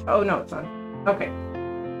a concho. Oh no, it's on. Okay.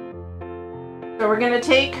 So we're gonna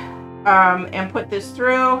take and put this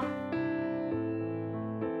through.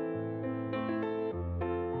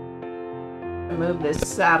 Move this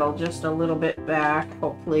saddle just a little bit back.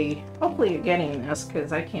 Hopefully you're getting this,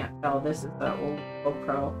 because I can't tell. This is the old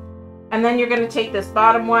GoPro. And then you're gonna take this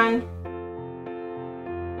bottom one.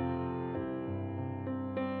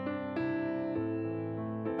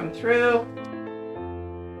 Through.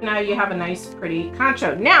 Now you have a nice pretty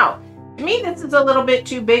concho. Now to me this is a little bit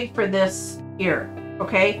too big for this here.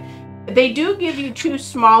 Okay, they do give you 2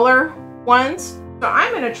 smaller ones, so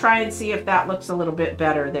I'm going to try and see if that looks a little bit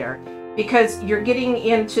better there, because you're getting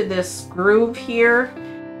into this groove here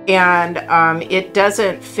and it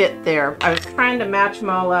doesn't fit there. I was trying to match them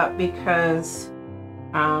all up because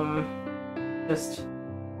I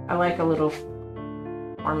like a little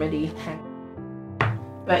formity.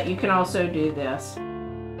 But you can also do this.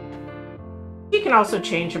 She can also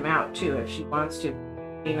change them out too if she wants to.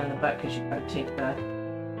 Pain in the butt, because you got to take the,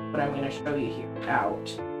 what I'm going to show you here, out.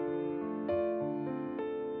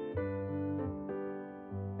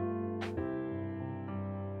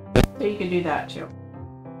 So you can do that too.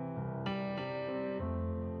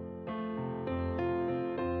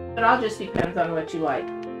 It all just depends on what you like.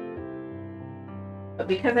 But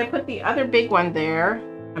because I put the other big one there,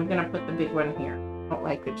 I'm going to put the big one here. I don't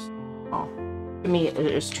like it small. To me, it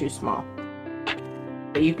is too small.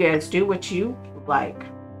 But you guys do what you like.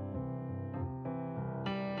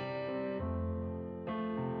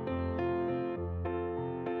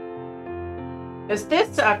 Because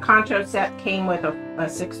this concho set came with a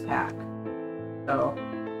 6-pack. So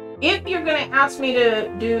if you're going to ask me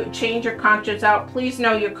to change your conchos out, please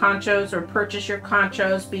know your conchos or purchase your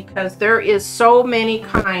conchos, because there is so many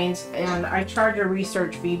kinds, and I charge a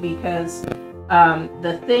research fee because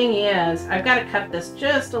the thing is, I've got to cut this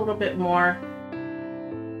just a little bit more.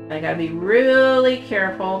 I got to be really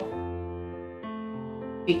careful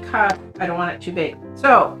because I don't want it too big.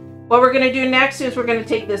 So what we're going to do next is we're going to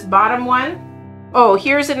take this bottom one. Oh,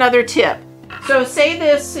 here's another tip. So say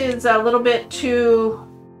this is a little bit too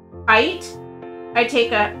tight. I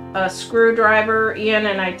take a screwdriver in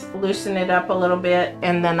and I loosen it up a little bit,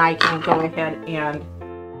 and then I can go ahead and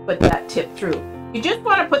put that tip through. You just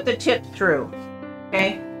want to put the tip through,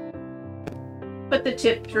 okay? Put the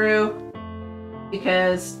tip through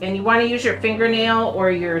and you want to use your fingernail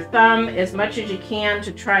or your thumb as much as you can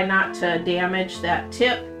to try not to damage that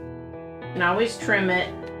tip. You can always trim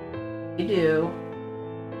it, you do,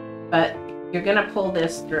 but you're going to pull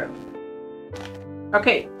this through.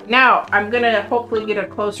 Okay, now I'm going to hopefully get a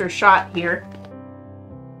closer shot here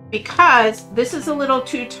because this is a little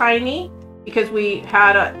too tiny because we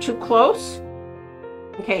had too close.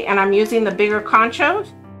 Okay, and I'm using the bigger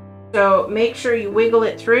conchos. So make sure you wiggle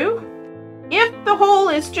it through. If the hole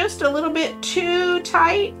is just a little bit too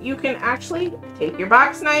tight, you can actually take your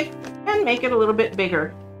box knife and make it a little bit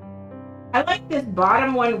bigger. I like this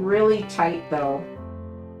bottom one really tight though.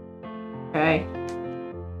 Okay.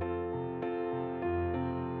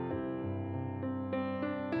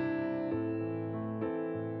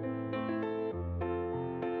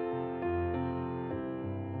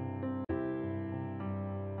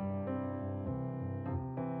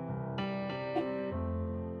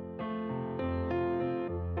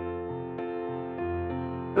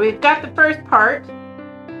 We've got the first part,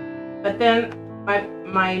 but then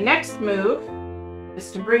my next move is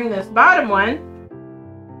to bring this bottom one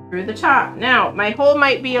through the top. Now, my hole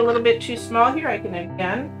might be a little bit too small here. I can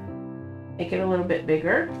again make it a little bit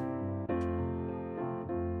bigger.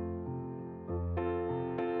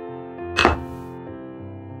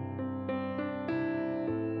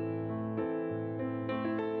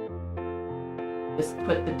 Just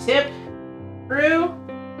put the tip through.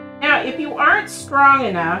 Now, if you aren't strong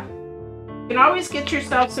enough, you can always get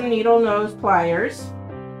yourself some needle nose pliers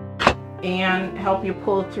and help you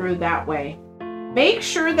pull through that way. Make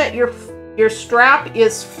sure that your strap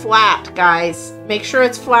is flat, guys. Make sure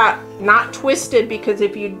it's flat, not twisted, because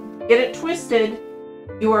if you get it twisted,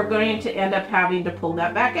 you are going to end up having to pull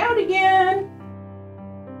that back out again.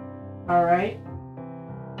 All right.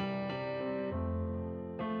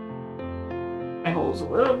 My hole's a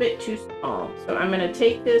little bit too small, so I'm going to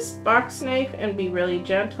take this box knife and be really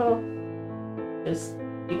gentle. Just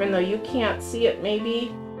even though you can't see it,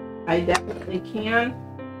 maybe I definitely can.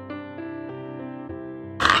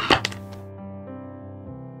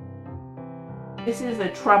 This is a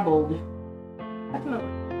troubled.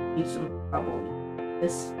 Definitely need some troubled.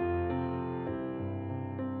 This.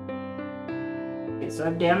 Okay, so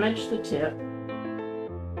I've damaged the tip.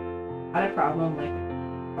 Not a problem, like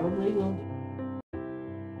I probably will do.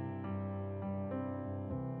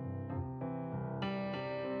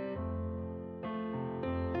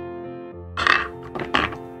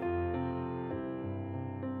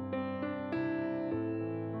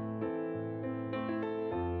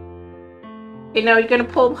 Okay, now you're going to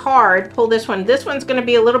pull hard. Pull this one. This one's going to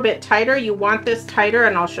be a little bit tighter. You want this tighter,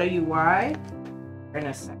 and I'll show you why in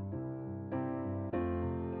a second.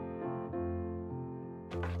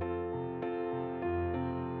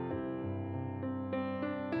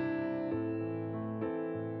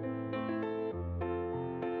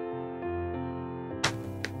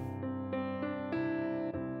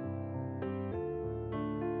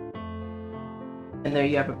 And there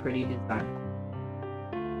you have a pretty design.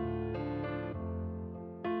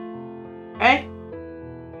 Okay,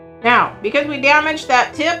 now because we damaged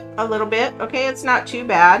that tip a little bit, okay, it's not too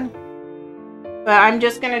bad, but I'm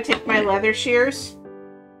just going to take my leather shears,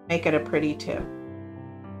 make it a pretty tip.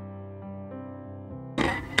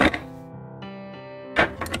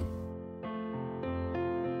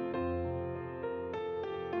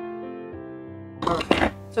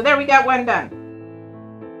 Okay. So there, we got one done,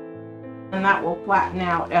 and that will flatten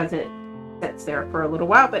out as it sits there for a little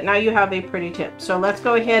while, but now you have a pretty tip. So let's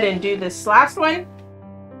go ahead and do this last one.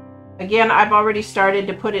 Again, I've already started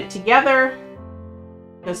to put it together,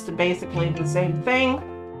 just basically the same thing.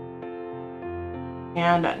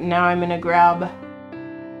 And now I'm going to grab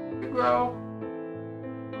oh,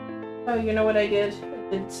 you know what I did? I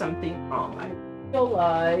did something wrong. I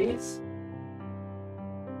realized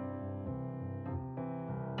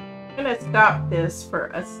I'm going to stop this for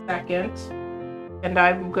a second, and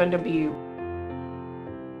I'm going to be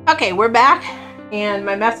okay. We're back, and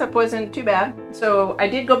my mess up wasn't too bad. So I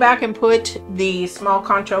did go back and put the small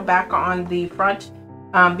concho back on the front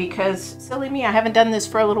because, silly me, I haven't done this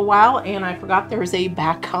for a little while, and I forgot there was a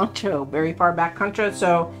back concho, very far back concho.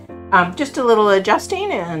 So just a little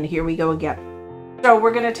adjusting, and here we go again. So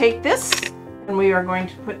we're going to take this, and we are going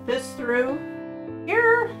to put this through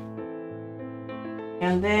here.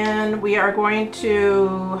 And then we are going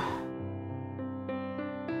to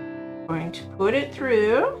put it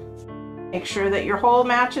through. Make sure that your hole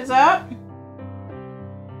matches up.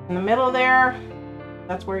 In the middle there,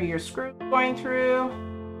 that's where your screw is going through.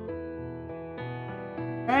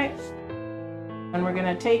 Right. And we're going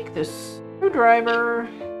to take this screwdriver.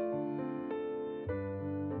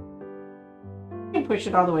 You can push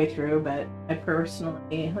it all the way through, but I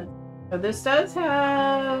personally, so this does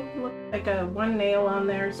have, looks like one nail on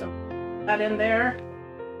there, so put that in there.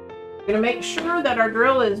 We're going to make sure that our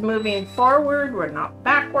drill is moving forward, we're not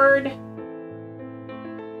backward.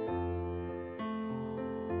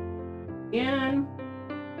 Again,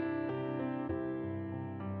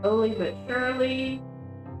 slowly but surely.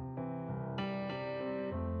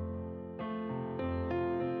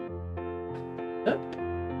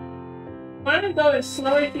 You want to go as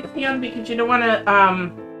slow as you can because you don't want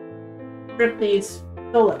to strip these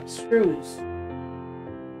Phillips screws.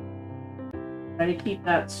 Try to keep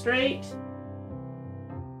that straight.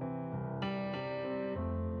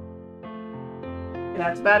 Okay,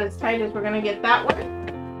 that's about as tight as we're going to get that one.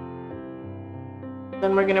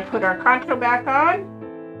 Then we're going to put our concho back on.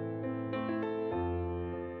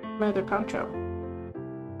 Another concho.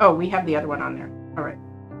 Oh, we have the other one on there. All right.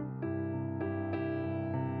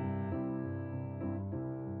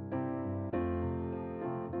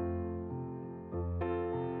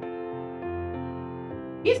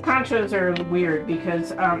 These conchos are weird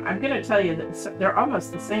because I'm going to tell you that they're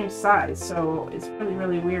almost the same size, so it's really,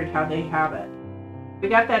 really weird how they have it. We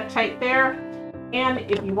got that tight there, and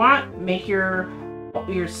if you want, make your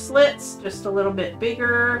slits just a little bit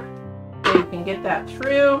bigger so you can get that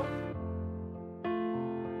through.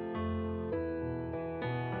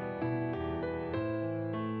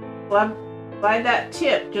 Slide that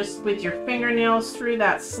tip just with your fingernails through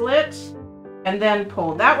that slit. And then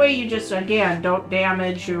pull. That way you just, again, don't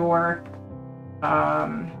damage your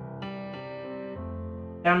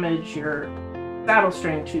saddle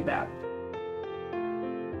string too bad.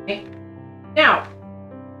 Okay. Now,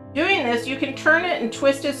 doing this, you can turn it and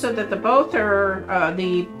twist it so that both are,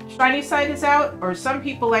 the shiny side is out, or some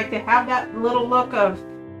people like to have that little look of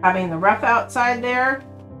having the rough outside there,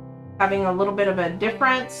 having a little bit of a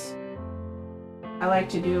difference. I like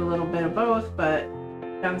to do a little bit of both, but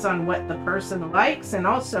depends on what the person likes and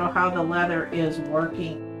also how the leather is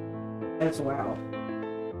working as well.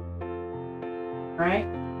 Right?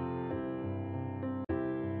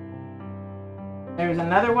 There's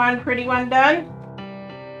another one, pretty one done.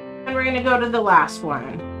 And we're going to go to the last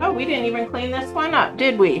one. Oh, we didn't even clean this one up,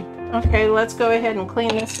 did we? Okay, let's go ahead and clean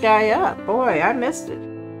this guy up. Boy, I missed it.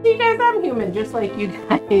 See, guys, I'm human just like you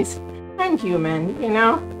guys. I'm human, you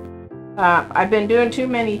know? I've been doing too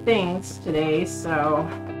many things today, so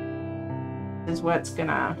this is what's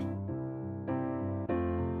gonna.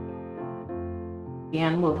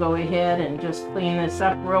 Again, we'll go ahead and just clean this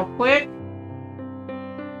up real quick.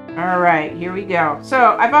 All right, here we go.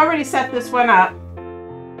 So I've already set this one up.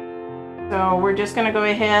 So we're just gonna go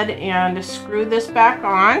ahead and screw this back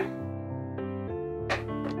on.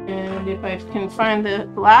 And if I can find the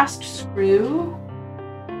last screw,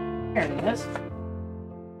 there it is.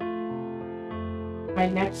 My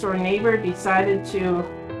next door neighbor decided to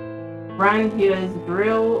run his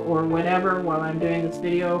drill or whatever while I'm doing this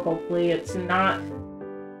video. Hopefully it's not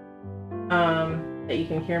that you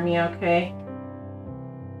can hear me okay.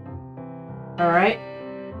 All right,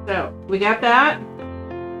 so we got that.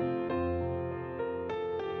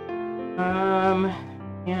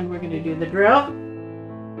 And we're going to do the drill.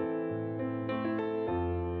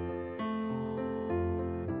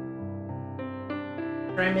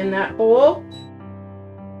 I'm in that hole.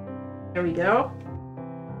 There we go.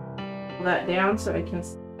 Pull that down so I can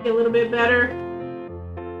see a little bit better.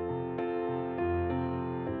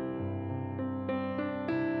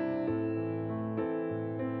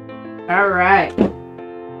 All right.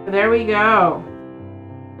 So there we go.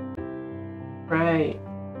 Right.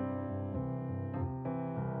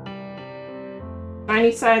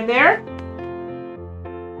 Shiny side there.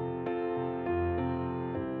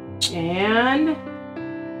 And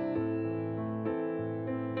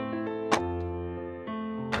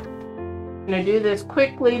I'm going to do this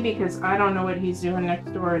quickly because I don't know what he's doing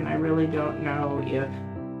next door and I really don't know if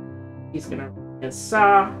he's going to run his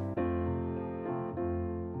saw.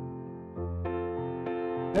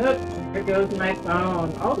 Oops, there goes my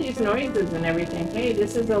phone. All these noises and everything. Hey,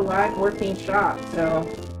 this is a live working shop, so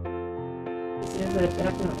this is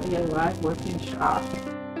definitely a live working shop.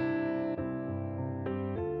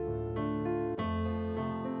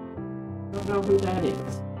 I don't know who that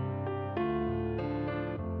is.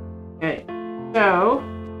 Okay. So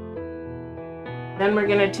then we're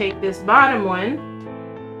going to take this bottom one,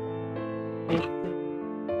 make a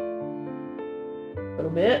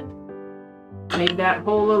little bit, make that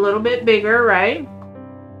hole a little bit bigger, right?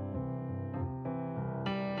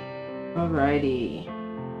 Alrighty.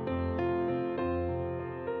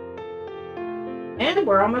 And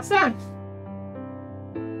we're almost done.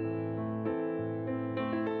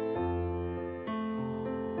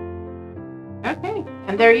 Okay,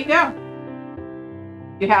 and there you go.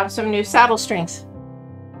 You have some new saddle strings.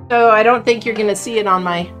 So I don't think you're gonna see it on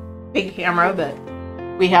my big camera, but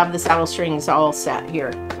we have the saddle strings all set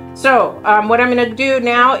here. So what I'm gonna do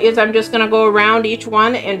now is I'm just gonna go around each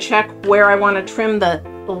one and check where I wanna trim the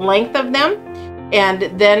length of them, and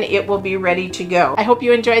then it will be ready to go. I hope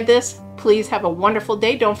you enjoyed this. Please have a wonderful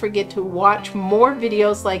day. Don't forget to watch more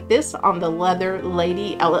videos like this on the Leather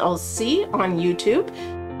Lady LLC on YouTube.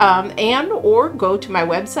 Or go to my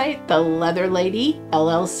website,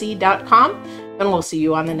 theleatherladyllc.com, and we'll see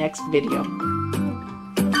you on the next video.